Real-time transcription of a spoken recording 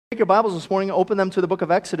Take your Bibles this morning, open them to the book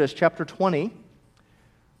of Exodus, chapter 20.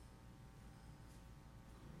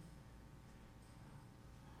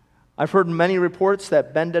 I've heard many reports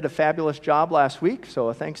that Ben did a fabulous job last week,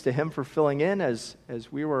 so thanks to him for filling in as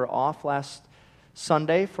we were off last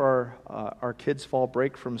Sunday for our kids' fall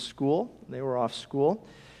break from school. They were off school.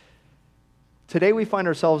 Today we find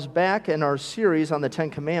ourselves back in our series on the Ten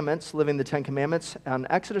Commandments, Living the Ten Commandments, on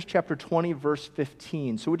Exodus chapter 20, verse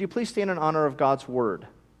 15. So would you please stand in honor of God's Word?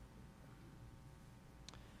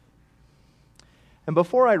 And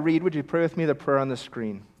before I read, would you pray with me the prayer on the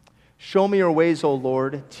screen? Show me your ways, O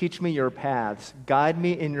Lord. Teach me your paths. Guide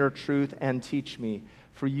me in your truth and teach me.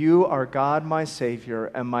 For you are God, my Savior,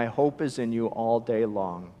 and my hope is in you all day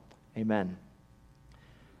long. Amen.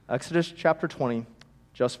 Exodus chapter 20,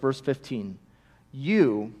 just verse 15.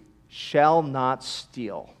 You shall not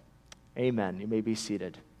steal. Amen. You may be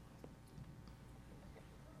seated.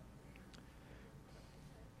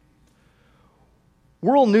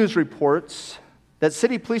 World News reports that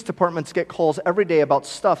city police departments get calls every day about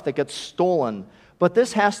stuff that gets stolen. But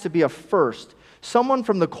this has to be a first. Someone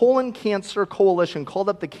from the Colon Cancer Coalition called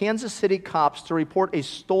up the Kansas City cops to report a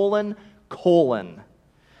stolen colon.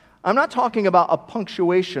 I'm not talking about a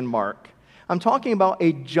punctuation mark. I'm talking about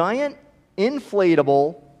a giant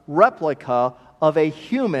inflatable replica of a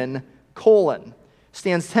human colon.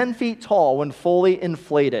 Stands 10 feet tall when fully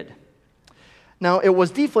inflated. Now, it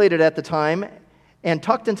was deflated at the time and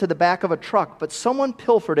tucked into the back of a truck, but someone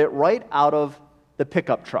pilfered it right out of the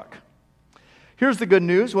pickup truck. Here's the good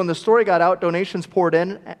news. When the story got out, donations poured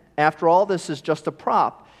in. After all, this is just a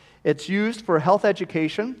prop. It's used for health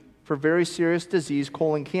education for very serious disease,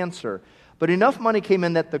 colon cancer. But enough money came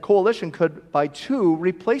in that the coalition could buy 2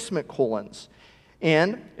 replacement colons.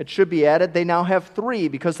 And it should be added, they now have 3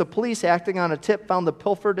 because the police, acting on a tip, found the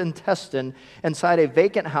pilfered intestine inside a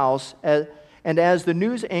vacant house. And as the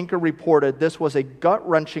news anchor reported, this was a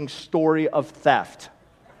gut-wrenching story of theft.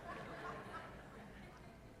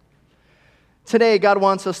 Today, God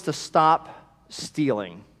wants us to stop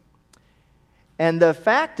stealing. And the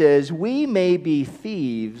fact is, we may be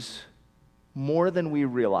thieves more than we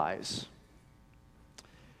realize.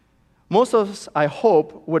 Most of us, I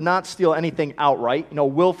hope, would not steal anything outright,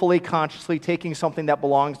 willfully, consciously taking something that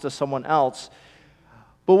belongs to someone else.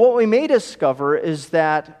 But what we may discover is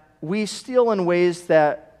that we steal in ways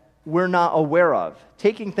that we're not aware of,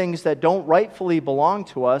 taking things that don't rightfully belong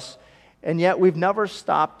to us, and yet we've never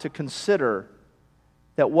stopped to consider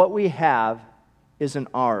that what we have isn't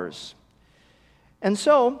ours. And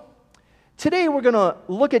so, today we're going to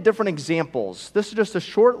look at different examples. This is just a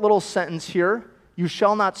short little sentence here, you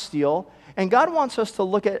shall not steal, and God wants us to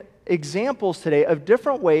look at examples today of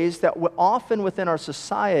different ways that often within our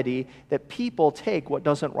society that people take what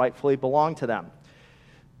doesn't rightfully belong to them.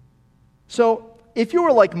 So, if you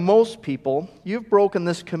were like most people, you've broken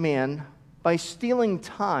this command by stealing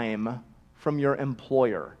time from your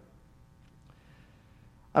employer.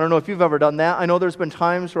 I don't know if you've ever done that. I know there's been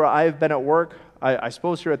times where I've been at work, I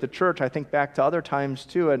suppose here at the church, I think back to other times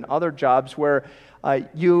too, and other jobs where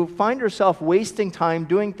you find yourself wasting time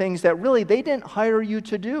doing things that really they didn't hire you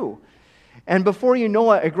to do. And before you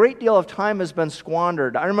know it, a great deal of time has been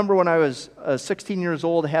squandered. I remember when I was 16 years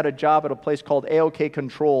old, I had a job at a place called AOK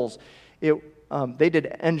Controls. They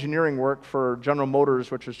did engineering work for General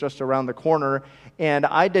Motors, which was just around the corner, and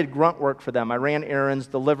I did grunt work for them. I ran errands,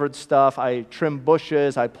 delivered stuff, I trimmed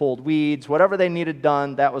bushes, I pulled weeds, whatever they needed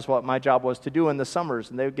done, that was what my job was to do in the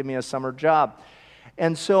summers, and they would give me a summer job.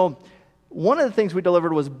 And so one of the things we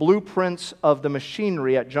delivered was blueprints of the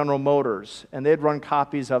machinery at General Motors, and they'd run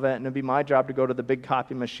copies of it, and it'd be my job to go to the big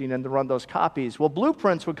copy machine and to run those copies. Well,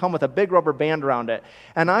 blueprints would come with a big rubber band around it,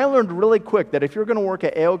 and I learned really quick that if you're going to work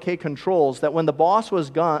at AOK Controls, that when the boss was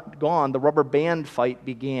gone, the rubber band fight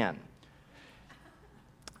began.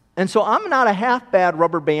 And so I'm not a half-bad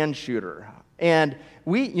rubber band shooter, and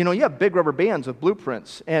you have big rubber bands with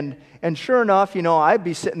blueprints, and sure enough, I'd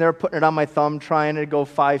be sitting there putting it on my thumb, trying to go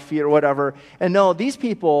 5 feet or whatever, and no, these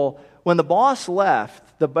people, when the boss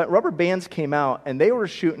left, the rubber bands came out, and they were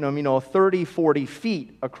shooting them, 30, 40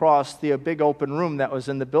 feet across the big open room that was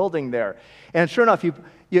in the building there, and sure enough,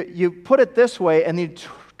 you put it this way, and you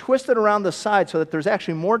twist it around the side so that there's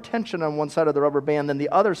actually more tension on one side of the rubber band than the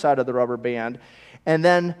other side of the rubber band, and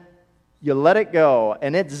then you let it go,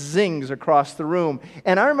 and it zings across the room.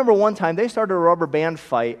 And I remember one time, they started a rubber band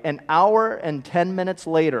fight. An hour and 10 minutes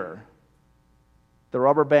later, the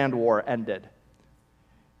rubber band war ended.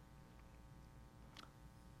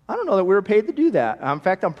 I don't know that we were paid to do that. In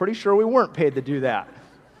fact, I'm pretty sure we weren't paid to do that.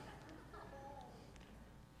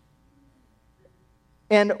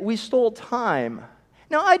 And we stole time.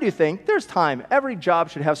 Now, I do think there's time. Every job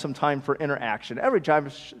should have some time for interaction. Every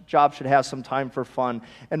job should have some time for fun,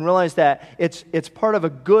 and realize that it's part of a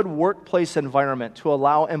good workplace environment to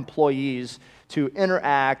allow employees to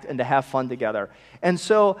interact and to have fun together. And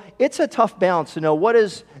so it's a tough balance to know what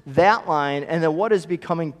is that line and then what is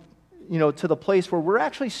becoming, to the place where we're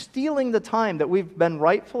actually stealing the time that we've been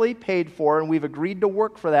rightfully paid for, and we've agreed to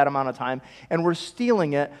work for that amount of time, and we're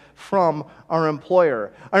stealing it from our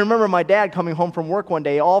employer. I remember my dad coming home from work one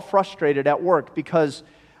day all frustrated at work because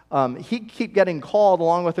he'd keep getting called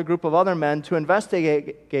along with a group of other men to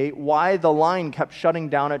investigate why the line kept shutting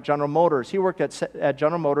down at General Motors. He worked at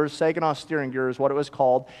General Motors. Saginaw Steering Gear is what it was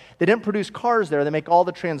called. They didn't produce cars there. They make all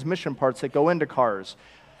the transmission parts that go into cars.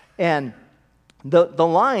 And the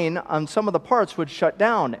line on some of the parts would shut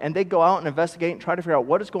down, and they'd go out and investigate and try to figure out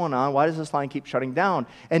what is going on, why does this line keep shutting down?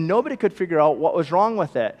 And nobody could figure out what was wrong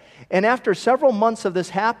with it. And after several months of this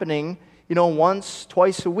happening, once,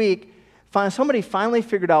 twice a week, somebody finally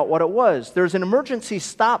figured out what it was. There's an emergency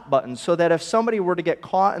stop button so that if somebody were to get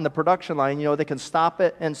caught in the production line, they can stop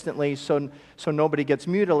it instantly so nobody gets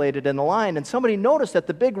mutilated in the line. And somebody noticed that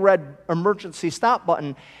the big red emergency stop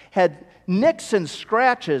button had nicks and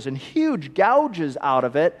scratches and huge gouges out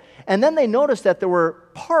of it. And then they noticed that there were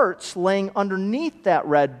parts laying underneath that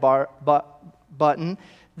red button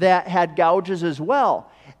that had gouges as well.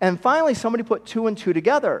 And finally, somebody put two and two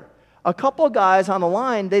together. A couple of guys on the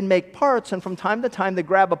line, they'd make parts, and from time to time, they'd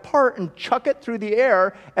grab a part and chuck it through the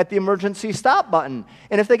air at the emergency stop button.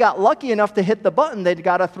 And if they got lucky enough to hit the button, they'd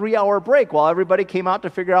got a 3-hour break while everybody came out to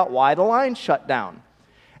figure out why the line shut down.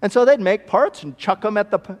 And so they'd make parts and chuck them at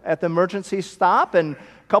the emergency stop, and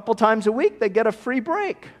a couple times a week, they'd get a free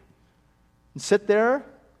break. And sit there,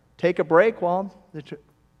 take a break while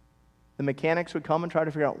the mechanics would come and try to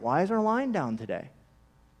figure out, why is our line down today?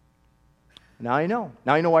 Now you know.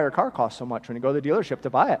 Now you know why your car costs so much when you go to the dealership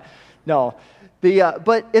to buy it. No,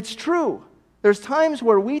 but it's true. There's times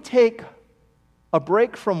where we take a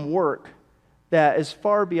break from work that is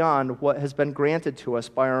far beyond what has been granted to us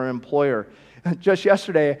by our employer. Just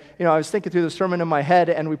yesterday, I was thinking through the sermon in my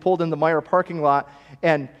head, and we pulled in the Meijer parking lot,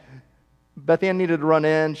 and Beth Ann needed to run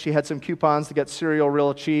in. She had some coupons to get cereal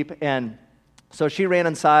real cheap, and so she ran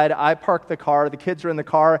inside. I parked the car. The kids are in the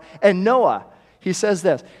car, and Noah, he says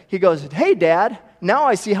this. He goes, "Hey, Dad, now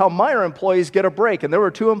I see how Meijer employees get a break." And there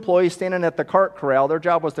were two employees standing at the cart corral. Their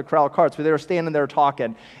job was to corral carts, but they were standing there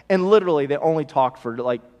talking. And literally, they only talked for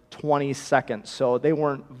like 20 seconds. So they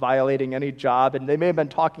weren't violating any job, and they may have been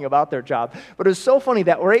talking about their job. But it was so funny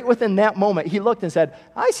that right within that moment, he looked and said,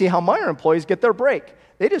 "I see how Meijer employees get their break.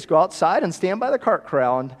 They just go outside and stand by the cart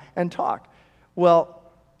corral and talk." Well,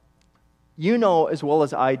 you know as well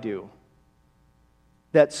as I do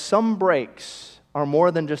that some breaks are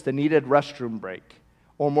more than just a needed restroom break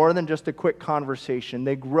or more than just a quick conversation.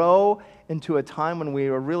 They grow into a time when we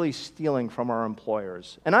are really stealing from our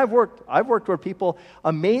employers. And I've worked where people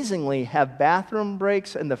amazingly have bathroom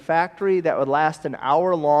breaks in the factory that would last an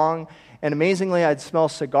hour long, and amazingly I'd smell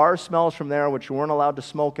cigar smells from there, which you weren't allowed to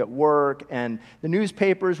smoke at work, and the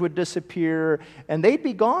newspapers would disappear, and they'd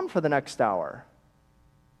be gone for the next hour.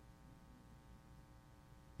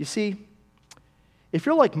 You see, if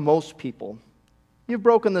you're like most people, you've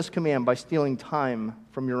broken this command by stealing time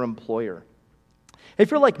from your employer. If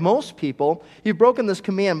you're like most people, you've broken this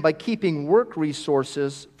command by keeping work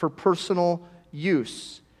resources for personal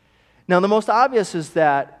use. Now, the most obvious is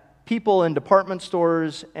that people in department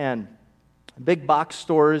stores and big box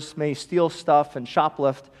stores may steal stuff and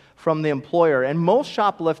shoplift from the employer. And most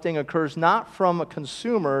shoplifting occurs not from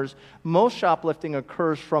consumers. Most shoplifting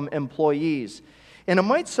occurs from employees. And it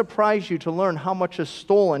might surprise you to learn how much is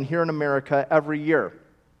stolen here in America every year.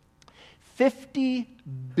 $50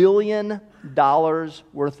 billion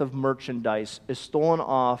worth of merchandise is stolen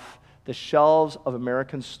off the shelves of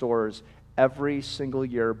American stores every single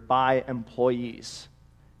year by employees.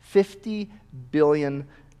 $50 billion.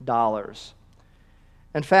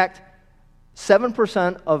 In fact,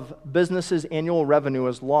 7% of businesses' annual revenue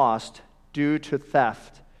is lost due to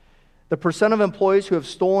theft. The percent of employees who have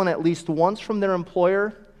stolen at least once from their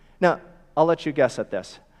employer, now, I'll let you guess at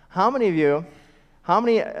this. How many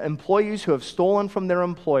employees who have stolen from their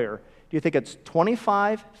employer, do you think it's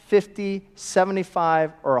 25, 50,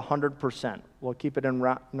 75, or 100%? We'll keep it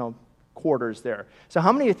in quarters there. So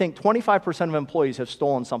how many of you think 25% of employees have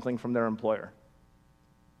stolen something from their employer?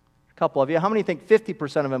 A couple of you. How many think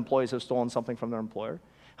 50% of employees have stolen something from their employer?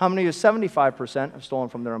 How many of you 75% have stolen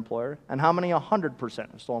from their employer? And how many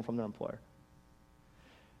 100% have stolen from their employer?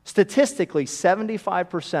 Statistically,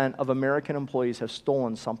 75% of American employees have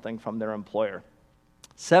stolen something from their employer.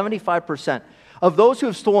 75% of those who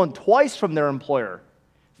have stolen twice from their employer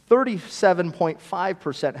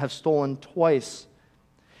 37.5% have stolen twice.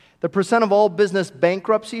 The percent of all business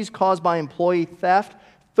bankruptcies caused by employee theft,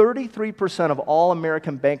 33% of all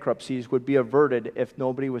American bankruptcies would be averted if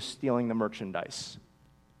nobody was stealing the merchandise.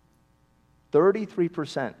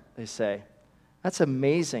 33%, they say. That's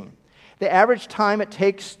amazing. The average time it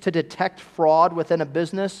takes to detect fraud within a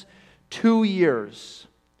business, 2 years.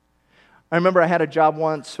 I remember I had a job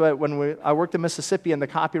once when I worked in Mississippi in the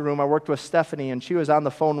copy room. I worked with Stephanie, and she was on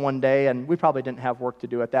the phone one day, and we probably didn't have work to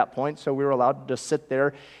do at that point, so we were allowed to just sit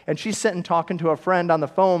there. And she's sitting talking to a friend on the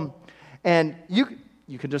phone, and you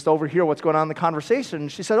can just overhear what's going on in the conversation.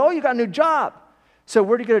 She said, "Oh, you got a new job." So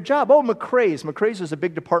where'd you get a job? "Oh, McRae's." McRae's is a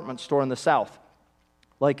big department store in the South,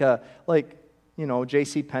 like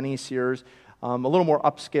J.C. Penney, Sears, a little more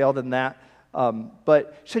upscale than that.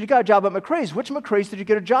 But she said, "You got a job at McRae's. Which McRae's did you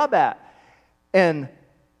get a job at?" And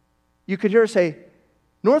you could hear her say,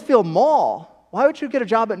 "Northfield Mall. Why would you get a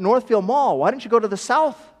job at Northfield Mall? Why didn't you go to the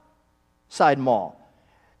South Side Mall,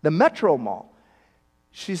 the Metro Mall?"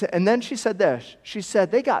 She said, and then she said this. She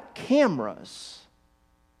said, "They got cameras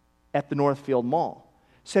at the Northfield Mall."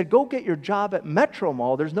 Said, "Go get your job at Metro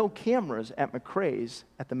Mall. There's no cameras at McRae's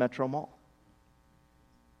at the Metro Mall."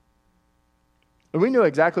 And we knew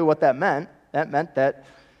exactly what that meant. That meant that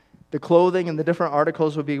the clothing and the different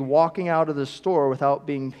articles would be walking out of the store without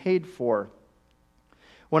being paid for.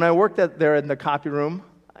 When I worked there in the copy room,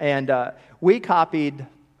 and we copied,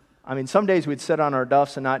 some days we'd sit on our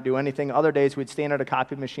duffs and not do anything. Other days we'd stand at a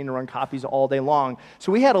copy machine and run copies all day long. So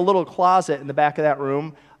we had a little closet in the back of that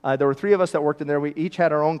room. There were 3 of us that worked in there. We each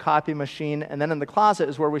had our own copy machine, and then in the closet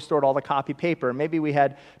is where we stored all the copy paper. Maybe we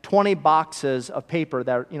had 20 boxes of paper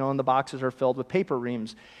that, and the boxes are filled with paper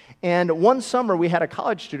reams. And one summer, we had a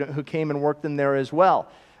college student who came and worked in there as well.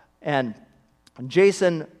 And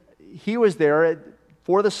Jason, he was there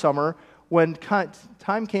for the summer. When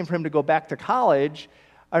time came for him to go back to college,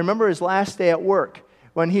 I remember his last day at work.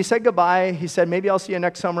 When he said goodbye, he said, "Maybe I'll see you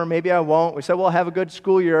next summer, maybe I won't." We said, "Well, have a good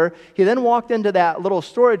school year." He then walked into that little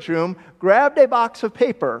storage room, grabbed a box of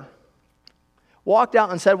paper, walked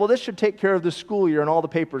out and said, "Well, this should take care of the school year and all the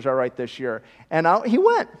papers I write this year." And out he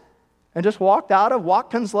went and just walked out of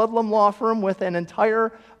Watkins Ludlam Law Firm with an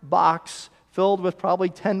entire box filled with probably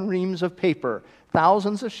 10 reams of paper,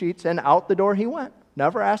 thousands of sheets, and out the door he went.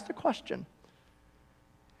 Never asked a question.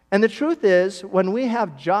 And the truth is, when we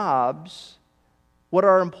have jobs, what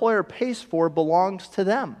our employer pays for belongs to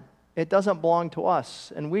them. It doesn't belong to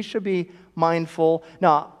us, and we should be mindful.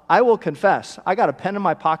 Now, I will confess, I got a pen in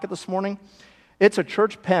my pocket this morning. It's a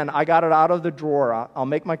church pen. I got it out of the drawer. I'll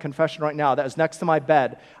make my confession right now. That is next to my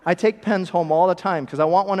bed. I take pens home all the time because I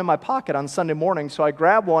want one in my pocket on Sunday morning, so I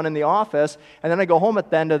grab one in the office, and then I go home at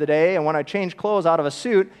the end of the day, and when I change clothes out of a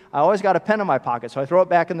suit, I always got a pen in my pocket, so I throw it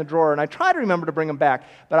back in the drawer, and I try to remember to bring them back.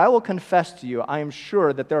 But I will confess to you, I am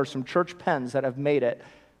sure that there are some church pens that have made it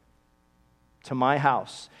to my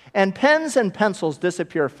house. And pens and pencils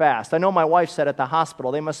disappear fast. I know my wife said at the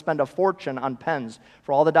hospital they must spend a fortune on pens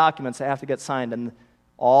for all the documents that have to get signed and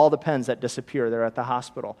all the pens that disappear there at the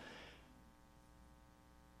hospital.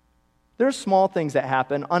 There's small things that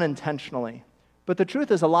happen unintentionally. But the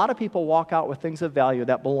truth is a lot of people walk out with things of value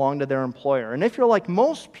that belong to their employer. And if you're like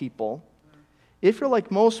most people, you've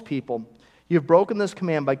broken this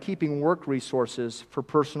command by keeping work resources for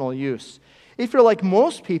personal use. If you're like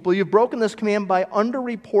most people, you've broken this command by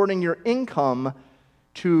underreporting your income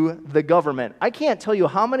to the government. I can't tell you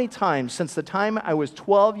how many times since the time I was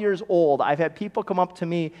 12 years old, I've had people come up to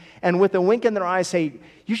me and with a wink in their eye say,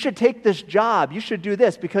 "You should take this job, you should do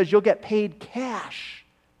this because you'll get paid cash."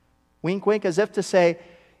 Wink, wink, as if to say,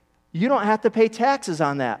 you don't have to pay taxes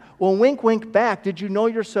on that. Well, wink, wink back, did you know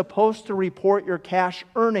you're supposed to report your cash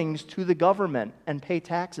earnings to the government and pay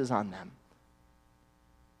taxes on them?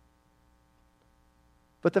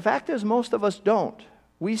 But the fact is, most of us don't.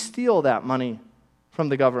 We steal that money from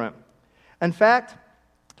the government. In fact,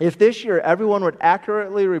 if this year everyone would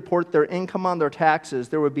accurately report their income on their taxes,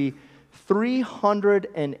 there would be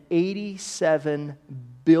 $387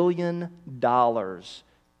 billion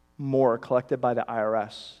more collected by the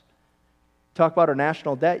IRS. Talk about our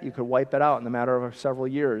national debt, you could wipe it out in the matter of several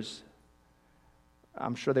years.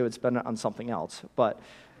 I'm sure they would spend it on something else. But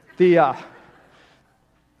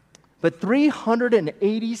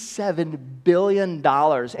 $387 billion.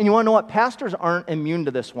 And you want to know what? Pastors aren't immune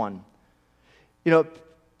to this one.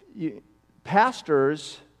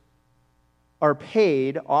 Pastors are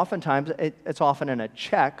paid, oftentimes, it's often in a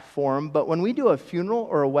check form, but when we do a funeral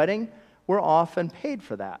or a wedding, we're often paid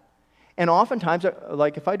for that. And oftentimes,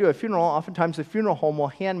 like if I do a funeral, oftentimes the funeral home will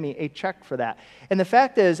hand me a check for that. And the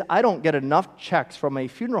fact is, I don't get enough checks from a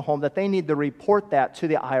funeral home that they need to report that to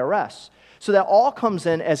the IRS. So that all comes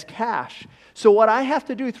in as cash. So what I have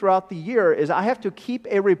to do throughout the year is I have to keep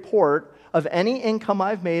a report of any income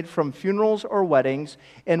I've made from funerals or weddings.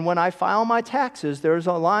 And when I file my taxes, there's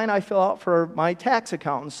a line I fill out for my tax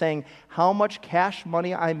accountant saying how much cash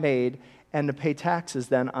money I made and to pay taxes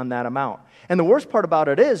then on that amount. And the worst part about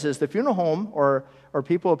it is the funeral home or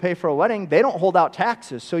people who pay for a wedding, they don't hold out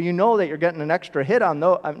taxes. So you know that you're getting an extra hit on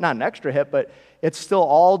those, not an extra hit, but it's still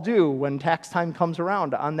all due when tax time comes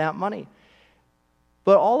around on that money.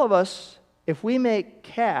 But all of us, if we make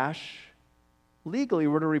cash, legally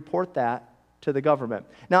we're to report that to the government.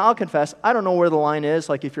 Now, I'll confess, I don't know where the line is.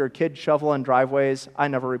 Like if you're a kid shoveling driveways, I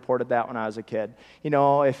never reported that when I was a kid.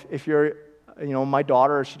 If you're my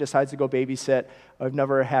daughter, she decides to go babysit, I've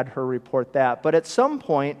never had her report that. But at some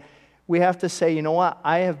point, we have to say, you know what,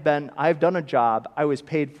 I've done a job, I was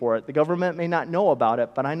paid for it. The government may not know about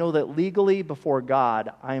it, but I know that legally before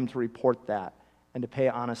God, I am to report that and to pay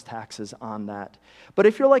honest taxes on that. But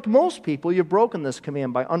if you're like most people, you've broken this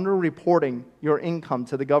command by under-reporting your income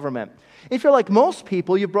to the government. If you're like most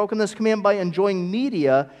people, you've broken this command by enjoying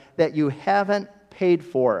media that you haven't paid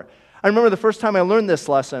for. I remember the first time I learned this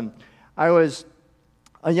lesson. I was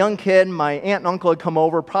a young kid. My aunt and uncle had come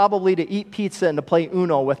over probably to eat pizza and to play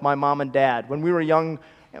Uno with my mom and dad. When we were young,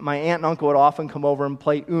 my aunt and uncle would often come over and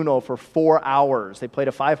play Uno for 4 hours. They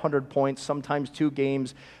played 500 points, sometimes 2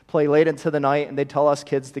 games, play late into the night, and they'd tell us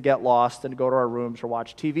kids to get lost and to go to our rooms or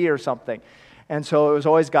watch TV or something. And so it was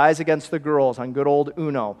always guys against the girls on good old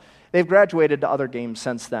Uno. They've graduated to other games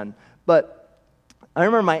since then. But I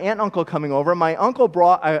remember my aunt and uncle coming over. My uncle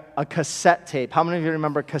brought a cassette tape. How many of you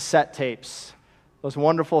remember cassette tapes? Those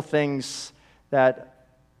wonderful things that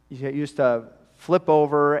you used to flip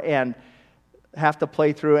over and have to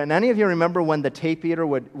play through. And any of you remember when the tape eater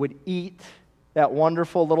would eat that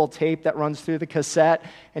wonderful little tape that runs through the cassette,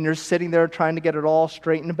 and you're sitting there trying to get it all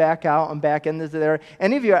straightened back out and back into there?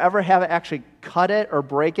 Any of you ever have it actually cut it or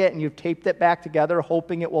break it, and you've taped it back together,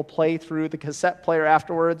 hoping it will play through the cassette player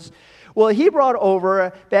afterwards? Well, he brought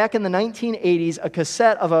over, back in the 1980s, a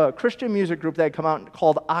cassette of a Christian music group that had come out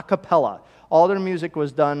called A Cappella. All their music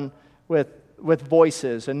was done with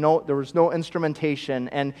voices, and there was no instrumentation.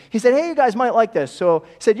 And he said, hey, you guys might like this. So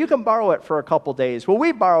he said, you can borrow it for a couple days. Well,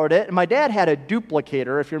 we borrowed it, and my dad had a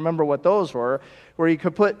duplicator, if you remember what those were, where you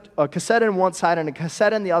could put a cassette in one side and a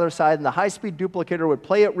cassette in the other side, and the high-speed duplicator would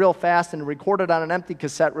play it real fast and record it on an empty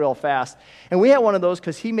cassette real fast. And we had one of those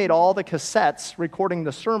because he made all the cassettes recording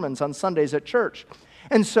the sermons on Sundays at church.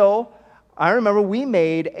 And so I remember we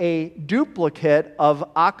made a duplicate of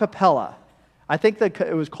A Cappella. I think that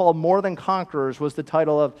it was called More Than Conquerors was the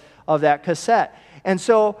title of that cassette. And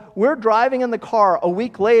so we're driving in the car a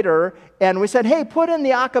week later, and we said, hey, put in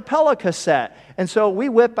the a cappella cassette. And so we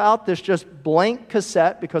whip out this just blank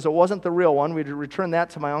cassette because it wasn't the real one. We returned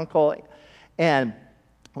that to my uncle. And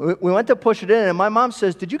we went to push it in, and my mom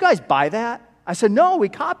says, did you guys buy that? I said, no, we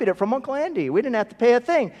copied it from Uncle Andy. We didn't have to pay a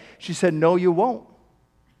thing. She said, no, you won't.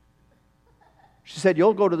 She said,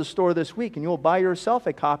 you'll go to the store this week and you'll buy yourself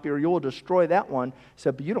a copy or you will destroy that one. I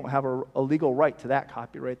said, but you don't have a legal right to that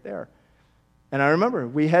copy right there. And I remember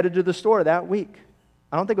we headed to the store that week.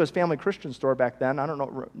 I don't think it was Family Christian Store back then. I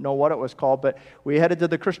don't know what it was called, but we headed to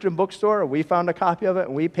the Christian bookstore. We found a copy of it,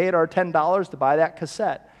 and we paid our $10 to buy that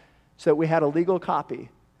cassette so that we had a legal copy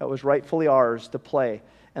that was rightfully ours to play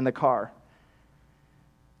in the car.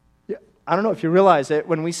 I don't know if you realize it,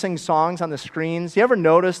 when we sing songs on the screens, you ever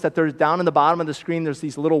notice that there's down in the bottom of the screen, there's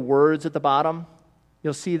these little words at the bottom?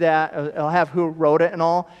 You'll see that. It'll have who wrote it and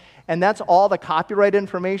all. And that's all the copyright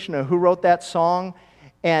information of who wrote that song.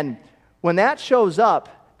 And when that shows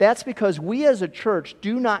up, that's because we as a church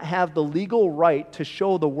do not have the legal right to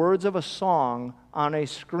show the words of a song on a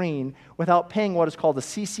screen without paying what is called a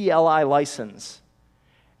CCLI license.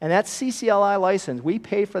 And that CCLI license, we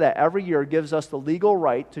pay for that every year, gives us the legal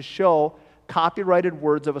right to show copyrighted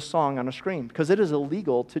words of a song on a screen, because it is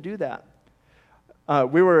illegal to do that.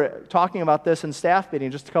 We were talking about this in staff meeting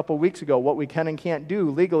just a couple weeks ago, what we can and can't do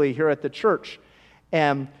legally here at the church.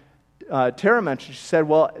 And Tara mentioned, she said,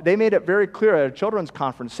 well, they made it very clear at a children's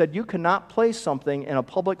conference, said you cannot play something in a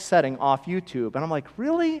public setting off YouTube. And I'm like,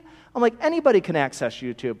 really? I'm like, anybody can access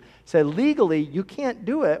YouTube. Said, legally, you can't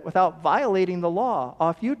do it without violating the law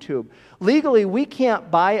off YouTube. Legally, we can't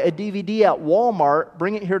buy a DVD at Walmart,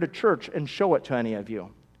 bring it here to church, and show it to any of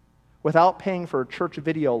you without paying for a church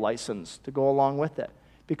video license to go along with it,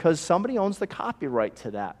 because somebody owns the copyright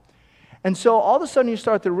to that. And so all of a sudden you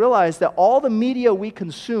start to realize that all the media we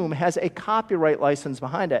consume has a copyright license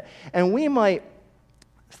behind it. And we might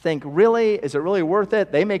think, really, is it really worth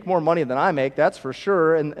it? They make more money than I make, that's for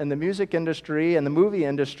sure, in the music industry and the movie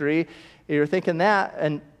industry. You're thinking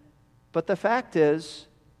that, but the fact is,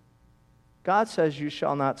 God says you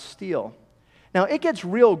shall not steal. Now, it gets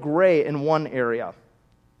real gray in one area,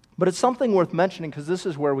 but it's something worth mentioning because this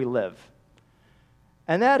is where we live.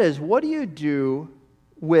 And that is, what do you do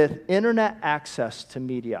with internet access to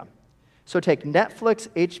media? So take Netflix,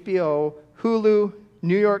 HBO, Hulu,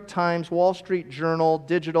 New York Times, Wall Street Journal,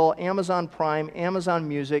 digital, Amazon Prime, Amazon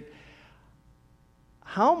Music.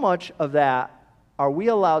 How much of that are we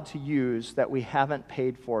allowed to use that we haven't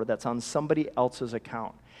paid for that's on somebody else's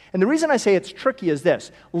account? And the reason I say it's tricky is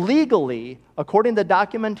this. Legally, according to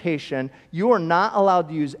documentation, you are not allowed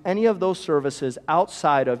to use any of those services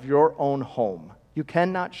outside of your own home. You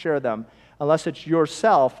cannot share them unless it's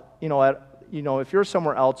yourself. If you're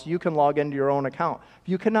somewhere else, you can log into your own account.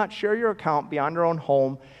 You cannot share your account beyond your own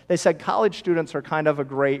home. They said college students are kind of a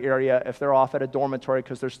gray area if they're off at a dormitory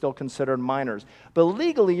because they're still considered minors. But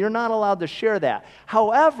legally, you're not allowed to share that.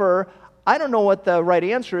 However, I don't know what the right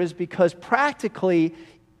answer is because practically,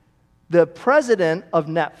 the president of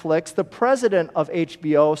Netflix, the president of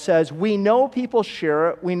HBO says, we know people share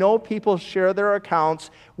it. We know people share their accounts.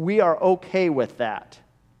 We are okay with that.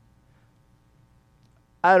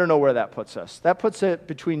 I don't know where that puts us. That puts it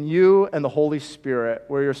between you and the Holy Spirit,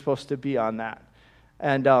 where you're supposed to be on that.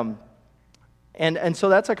 And so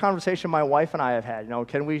that's a conversation my wife and I have had.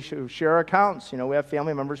 Can we share accounts? We have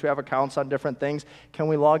family members who have accounts on different things. Can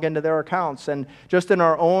we log into their accounts? And just in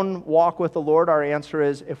our own walk with the Lord, our answer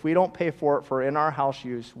is, if we don't pay for it for in our house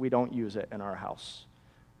use, we don't use it in our house.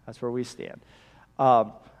 That's where we stand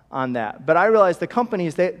on that. But I realize the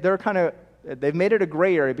companies, they've made it a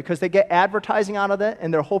gray area because they get advertising out of it,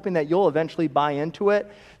 and they're hoping that you'll eventually buy into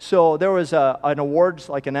it. So there was an awards,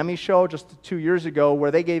 like an Emmy show just 2 years ago, where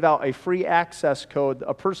they gave out a free access code,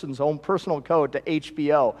 a person's own personal code to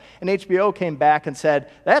HBO. And HBO came back and said,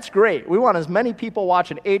 that's great. We want as many people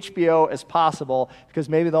watching HBO as possible because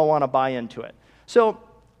maybe they'll want to buy into it. So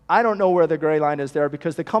I don't know where the gray line is there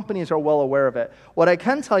because the companies are well aware of it. What I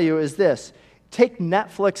can tell you is this. Take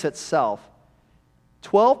Netflix itself.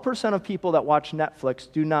 12% of people that watch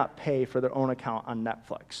Netflix do not pay for their own account on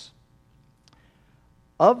Netflix.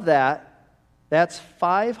 Of that, that's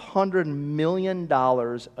 $500 million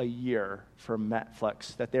a year for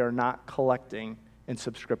Netflix that they are not collecting in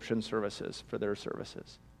subscription services for their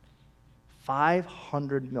services.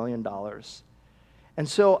 $500 million. And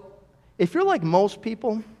so, if you're like most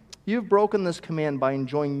people, you've broken this command by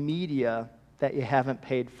enjoying media that you haven't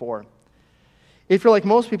paid for. If you're like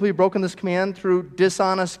most people, you've broken this command through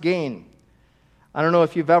dishonest gain. I don't know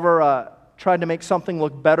if you've ever tried to make something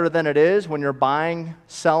look better than it is when you're buying,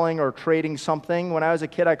 selling, or trading something. When I was a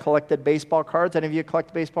kid, I collected baseball cards. Any of you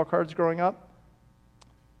collect baseball cards growing up?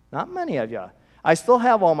 Not many of you. I still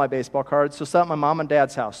have all my baseball cards, still at my mom and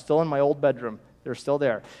dad's house, still in my old bedroom. They're still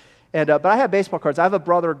there. But I have baseball cards. I have a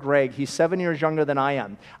brother, Greg. He's 7 years younger than I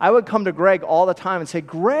am. I would come to Greg all the time and say,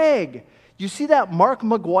 Greg, you see that Mark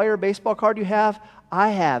McGwire baseball card you have? I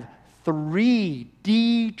have 3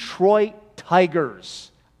 Detroit Tigers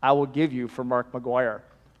I will give you for Mark McGwire.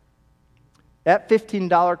 That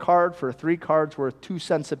 $15 card for 3 cards worth 2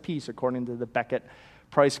 cents a piece, according to the Beckett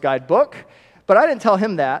Price Guide book. But I didn't tell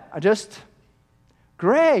him that.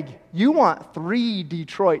 Greg, you want 3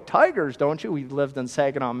 Detroit Tigers, don't you? We lived in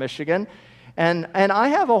Saginaw, Michigan. And I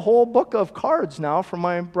have a whole book of cards now from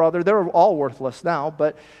my brother. They're all worthless now,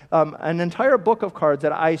 but an entire book of cards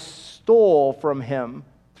that I stole from him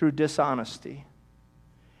through dishonesty.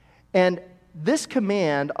 And this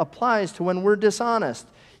command applies to when we're dishonest.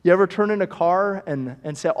 You ever turn in a car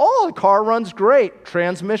and say, oh, the car runs great.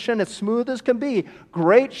 Transmission, it's smooth as can be.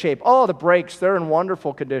 Great shape. Oh, the brakes, they're in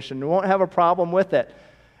wonderful condition. We won't have a problem with it.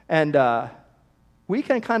 And we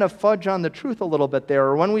can kind of fudge on the truth a little bit there.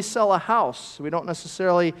 Or when we sell a house, we don't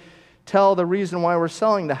necessarily tell the reason why we're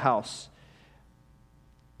selling the house.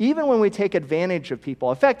 Even when we take advantage of people.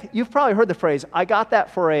 In fact, you've probably heard the phrase, I got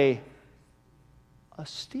that for a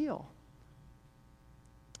steal.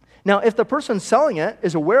 Now, if the person selling it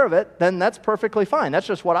is aware of it, then that's perfectly fine. That's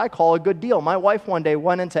just what I call a good deal. My wife one day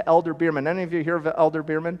went into Elder Beerman. Any of you hear of Elder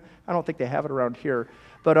Beerman? I don't think they have it around here.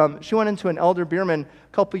 But she went into an Elder Beerman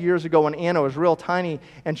a couple years ago when Anna was real tiny,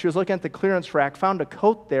 and she was looking at the clearance rack, found a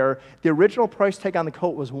coat there. The original price tag on the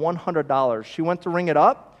coat was $100. She went to ring it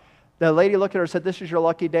up. The lady looked at her and said, this is your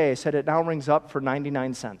lucky day. I said, it now rings up for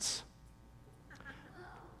 99 cents.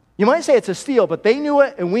 You might say it's a steal, but they knew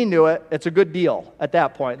it and we knew it. It's a good deal at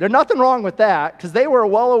that point. There's nothing wrong with that because they were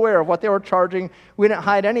well aware of what they were charging. We didn't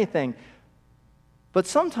hide anything. But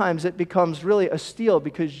sometimes it becomes really a steal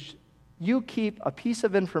because you keep a piece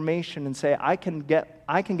of information and say, I can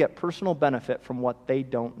get personal benefit from what they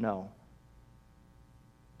don't know.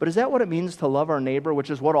 But is that what it means to love our neighbor,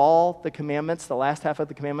 which is what all the commandments, the last half of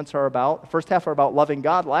the commandments are about? The first half are about loving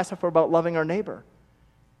God. The last half are about loving our neighbor.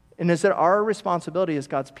 And is it our responsibility as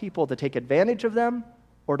God's people to take advantage of them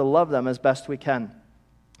or to love them as best we can?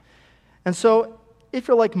 And so, if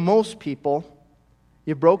you're like most people,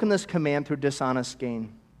 you've broken this command through dishonest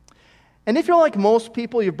gain. And if you're like most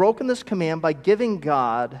people, you've broken this command by giving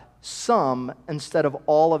God some instead of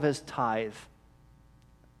all of his tithe.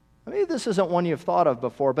 Maybe this isn't one you've thought of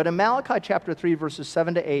before, but in Malachi chapter 3, verses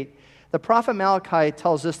 7 to 8, the prophet Malachi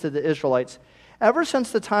tells this to the Israelites: ever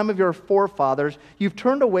since the time of your forefathers, you've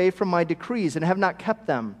turned away from my decrees and have not kept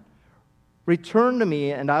them. Return to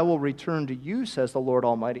me, and I will return to you, says the Lord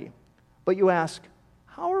Almighty. But you ask,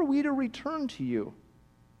 how are we to return to you?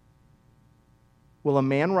 Will a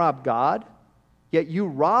man rob God? Yet you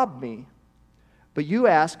rob me. But you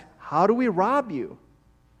ask, how do we rob you?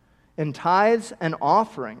 In tithes and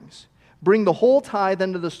offerings. Bring the whole tithe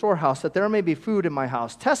into the storehouse, that there may be food in my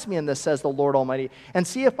house. Test me in this, says the Lord Almighty, and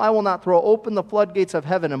see if I will not throw open the floodgates of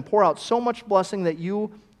heaven and pour out so much blessing that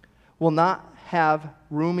you will not have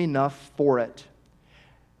room enough for it.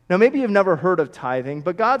 Now, maybe you've never heard of tithing,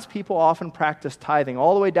 but God's people often practice tithing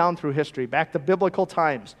all the way down through history, back to biblical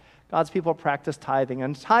times. God's people practice tithing,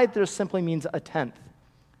 and tithe just simply means a tenth.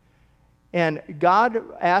 And God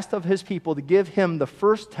asked of his people to give him the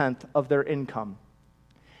first tenth of their income.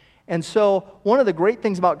 And so one of the great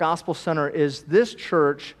things about Gospel Center is this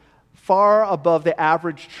church, far above the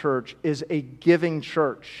average church, is a giving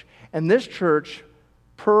church. And this church,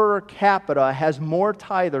 per capita, has more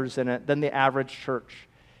tithers in it than the average church.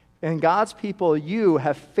 And God's people, you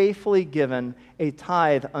have faithfully given a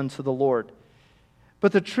tithe unto the Lord.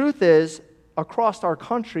 But the truth is, across our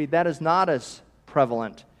country, that is not as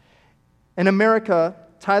prevalent. In America,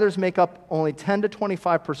 tithers make up only 10 to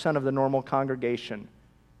 25% of the normal congregation.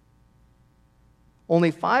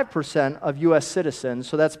 Only 5% of U.S. citizens,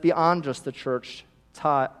 so that's beyond just the church,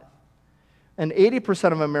 tithe. And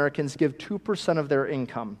 80% of Americans give 2% of their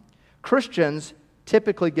income. Christians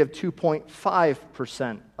typically give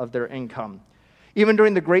 2.5% of their income. Even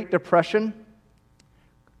during the Great Depression,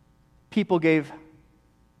 people gave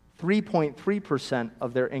 3.3%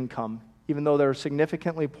 of their income, even though they're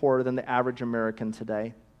significantly poorer than the average American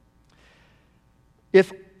today.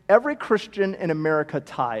 If every Christian in America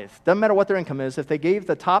tithed, doesn't matter what their income is, if they gave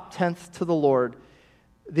the top tenth to the Lord,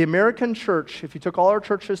 the American church, if you took all our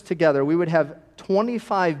churches together, we would have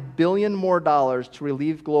 $25 billion more to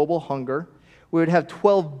relieve global hunger. We would have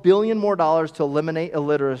 $12 billion more to eliminate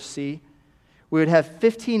illiteracy. We would have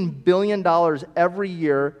 $15 billion every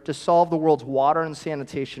year to solve the world's water and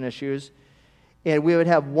sanitation issues. And we would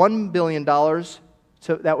have $1 billion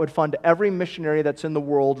that would fund every missionary that's in the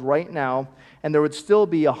world right now. And there would still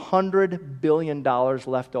be $100 billion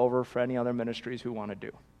left over for any other ministries we want to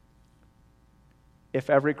do,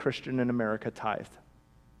 if every Christian in America tithed.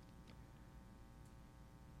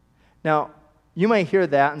 Now, you may hear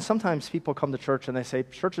that, and sometimes people come to church and they say,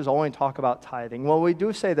 churches only talk about tithing. Well, we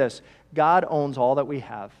do say this: God owns all that we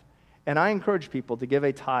have. And I encourage people to give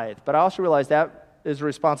a tithe. But I also realize that is a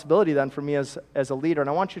responsibility then for me as a leader. And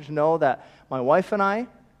I want you to know that my wife and I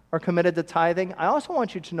are committed to tithing. I also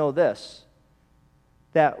want you to know this,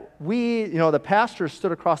 that we, the pastors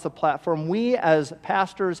stood across the platform. We as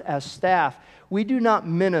pastors, as staff, we do not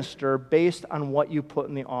minister based on what you put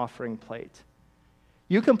in the offering plate.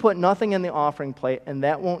 You can put nothing in the offering plate, and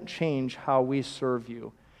that won't change how we serve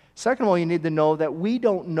you. Second of all, you need to know that we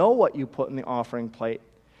don't know what you put in the offering plate.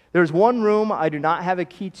 There's one room I do not have a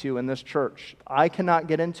key to in this church. I cannot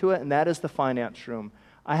get into it, and that is the finance room.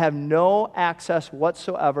 I have no access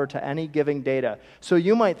whatsoever to any giving data. So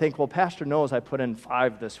you might think, well, Pastor knows I put in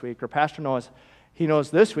 5 this week, or Pastor knows, he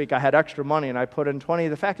knows this week I had extra money and I put in 20.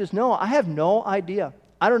 The fact is, no, I have no idea.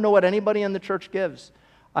 I don't know what anybody in the church gives.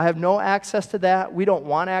 I have no access to that. We don't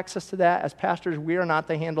want access to that. As pastors, we are not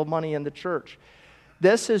to handle money in the church.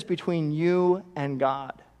 This is between you and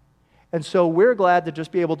God. And so we're glad to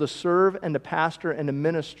just be able to serve and to pastor and to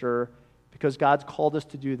minister because God's called us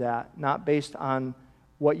to do that, not based on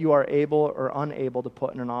what you are able or unable to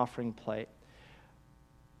put in an offering plate.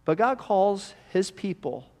 But God calls his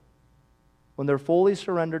people, when they're fully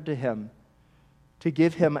surrendered to him, to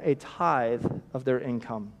give him a tithe of their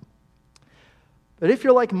income. But if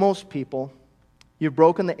you're like most people, you've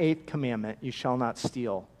broken the 8th commandment, you shall not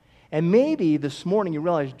steal. And maybe this morning you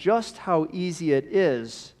realize just how easy it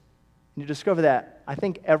is, and you discover that I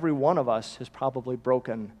think every one of us has probably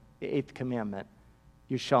broken the 8th commandment,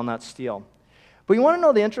 you shall not steal. But you want to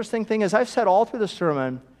know the interesting thing is I've said all through the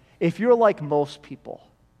sermon, if you're like most people,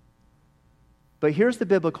 but here's the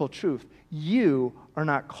biblical truth, you are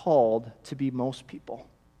not called to be most people.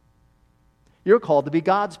 You're called to be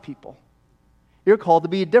God's people. You're called to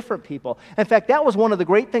be different people. In fact, that was one of the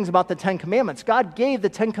great things about the 10 Commandments. God gave the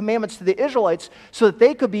 10 Commandments to the Israelites so that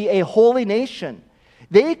they could be a holy nation.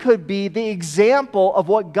 They could be the example of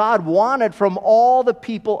what God wanted from all the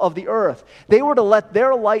people of the earth. They were to let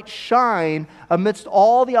their light shine amidst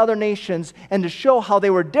all the other nations and to show how they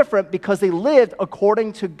were different because they lived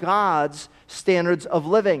according to God's standards of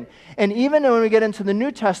living. And even when we get into the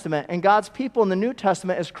New Testament and God's people in the New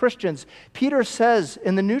Testament as Christians, Peter says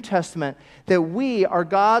in the New Testament that we are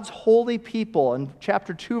God's holy people. In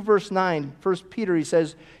chapter 2, verse 9, 1 Peter, he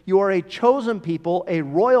says, you are a chosen people, a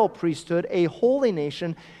royal priesthood, a holy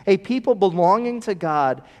nation, a people belonging to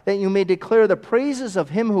God, that you may declare the praises of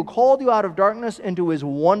him who called you out of darkness into his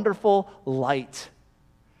wonderful light.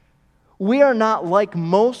 We are not like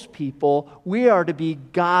most people. We are to be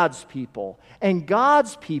God's people. And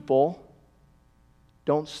God's people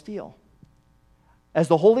don't steal. As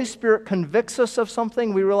the Holy Spirit convicts us of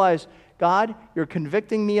something, we realize, God, you're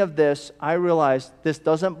convicting me of this. I realize this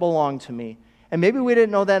doesn't belong to me. And maybe we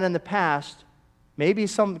didn't know that in the past. Maybe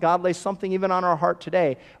God lays something even on our heart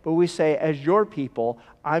today. But we say, as your people,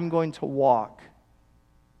 I'm going to walk,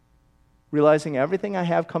 realizing everything I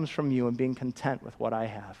have comes from you and being content with what I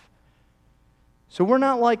have. So we're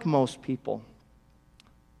not like most people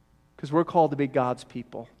because we're called to be God's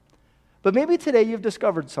people. But maybe today you've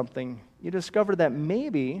discovered something. You discovered that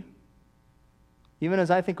maybe, even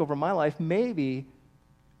as I think over my life, maybe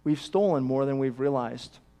we've stolen more than we've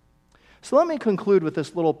realized. So let me conclude with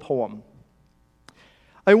this little poem.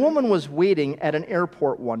 A woman was waiting at an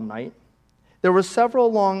airport one night. There were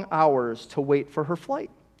several long hours to wait for her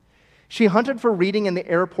flight. She hunted for reading in the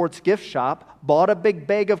airport's gift shop, bought a big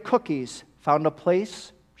bag of cookies, found a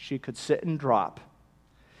place she could sit and drop.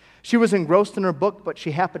 She was engrossed in her book, but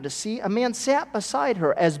she happened to see a man sat beside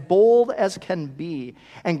her, as bold as can be,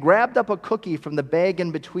 and grabbed up a cookie from the bag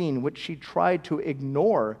in between, which she tried to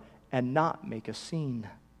ignore and not make a scene.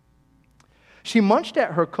 She munched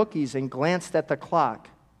at her cookies and glanced at the clock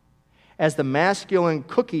as the masculine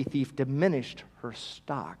cookie thief diminished her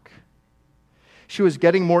stock. She was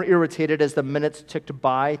getting more irritated as the minutes ticked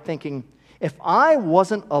by, thinking, if I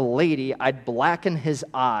wasn't a lady, I'd blacken his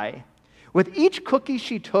eye. With each cookie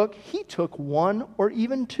she took, he took one or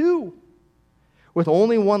even two. With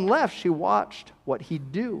only one left, she watched what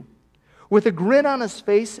he'd do. With a grin on his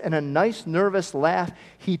face and a nice nervous laugh,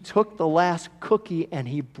 he took the last cookie and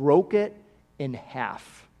he broke it in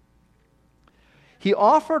half. He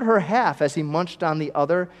offered her half as he munched on the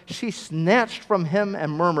other. She snatched from him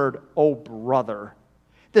and murmured, "Oh, brother.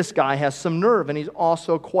 This guy has some nerve, and he's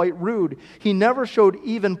also quite rude. He never showed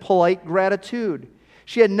even polite gratitude."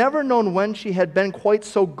 She had never known when she had been quite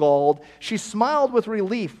so galled. She smiled with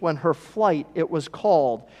relief when her flight it was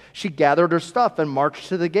called. She gathered her stuff and marched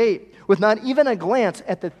to the gate, with not even a glance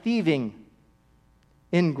at the thieving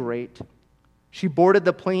ingrate. She boarded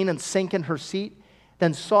the plane and sank in her seat,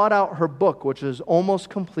 then sought out her book, which was almost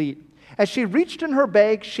complete. As she reached in her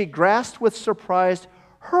bag, she grasped with surprise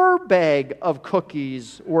her bag of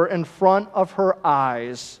cookies were in front of her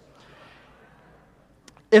eyes.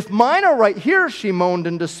 If mine are right here, she moaned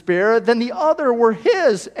in despair, then the other were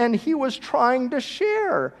his, and he was trying to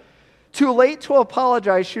share. Too late to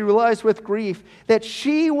apologize, she realized with grief that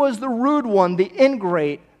she was the rude one, the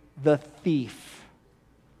ingrate, the thief.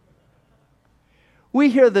 We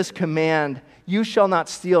hear this command, you shall not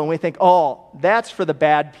steal, and we think, oh, that's for the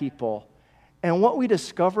bad people. And what we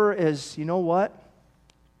discover is, you know what?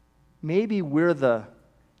 Maybe we're the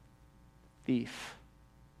thief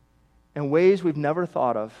in ways we've never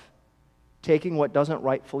thought of, taking what doesn't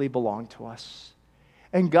rightfully belong to us.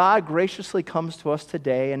 And God graciously comes to us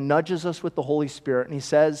today and nudges us with the Holy Spirit, and he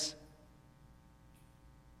says,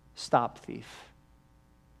 stop, thief.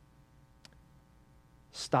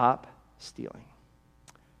 Stop stealing.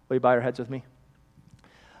 Will you bow your heads with me?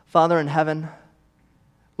 Father in heaven,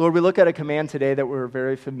 Lord, we look at a command today that we're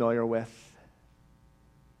very familiar with.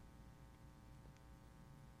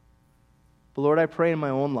 But Lord, I pray in my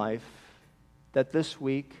own life that this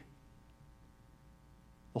week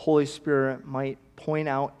the Holy Spirit might point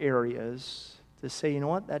out areas to say, you know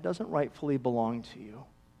what, that doesn't rightfully belong to you.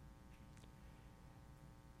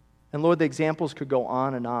 And Lord, the examples could go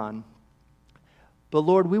on and on. But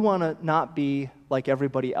Lord, we want to not be like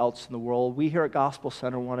everybody else in the world. We here at Gospel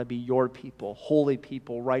Center want to be your people, holy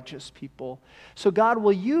people, righteous people. So God,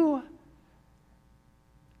 will you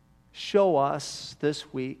show us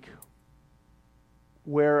this week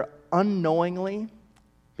where unknowingly,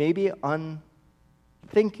 maybe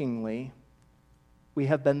unthinkingly, we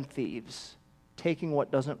have been thieves, taking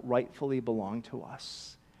what doesn't rightfully belong to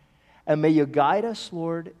us. And may you guide us,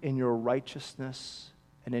 Lord, in your righteousness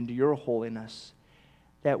and into your holiness,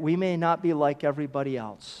 that we may not be like everybody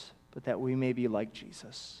else, but that we may be like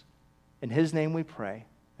Jesus. In his name we pray.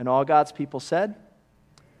 And all God's people said,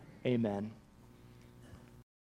 amen.